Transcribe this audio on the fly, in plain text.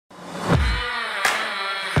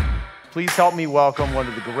please help me welcome one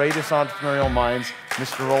of the greatest entrepreneurial minds,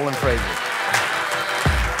 Mr. Roland Frasier.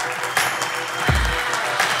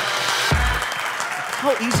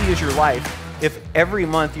 How easy is your life if every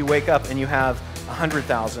month you wake up and you have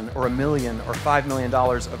 $100,000 or $1 million or $5 million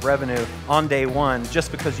of revenue on day one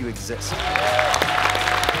just because you exist?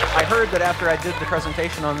 I heard that after I did the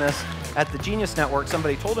presentation on this at the Genius Network,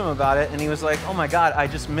 somebody told him about it, and he was like, oh my God, I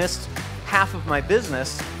just missed half of my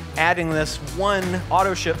business adding this one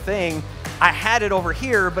auto ship thing. I had it over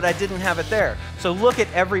here, but I didn't have it there. So look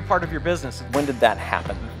at every part of your business. When did that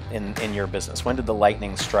happen in your business? When did the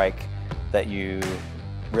lightning strike that you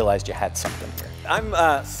realized you had something here?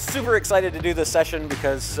 I'm super excited to do this session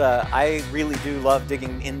because I really do love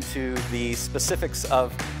digging into the specifics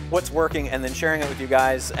of what's working and then sharing it with you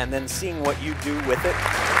guys and then seeing what you do with it.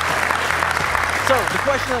 So the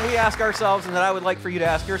question that we ask ourselves and that I would like for you to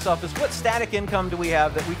ask yourself is, what static income do we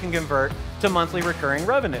have that we can convert to monthly recurring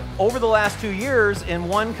revenue? Over the last 2 years in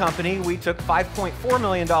one company, we took $5.4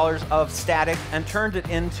 million of static and turned it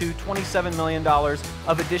into $27 million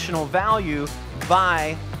of additional value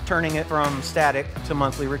by turning it from static to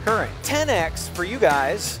monthly recurring. 10x for you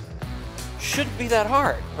guys shouldn't be that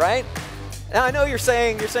hard, right? Now I know you're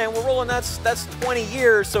saying, well, Roland, that's 20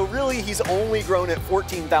 years, so really he's only grown it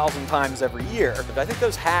 14,000 times every year. But I think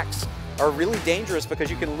those hacks are really dangerous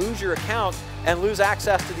because you can lose your account and lose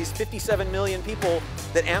access to these 57 million people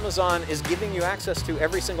that Amazon is giving you access to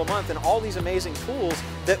every single month and all these amazing tools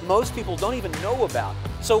that most people don't even know about.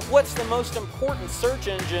 So what's the most important search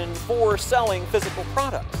engine for selling physical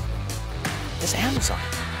products? It's Amazon.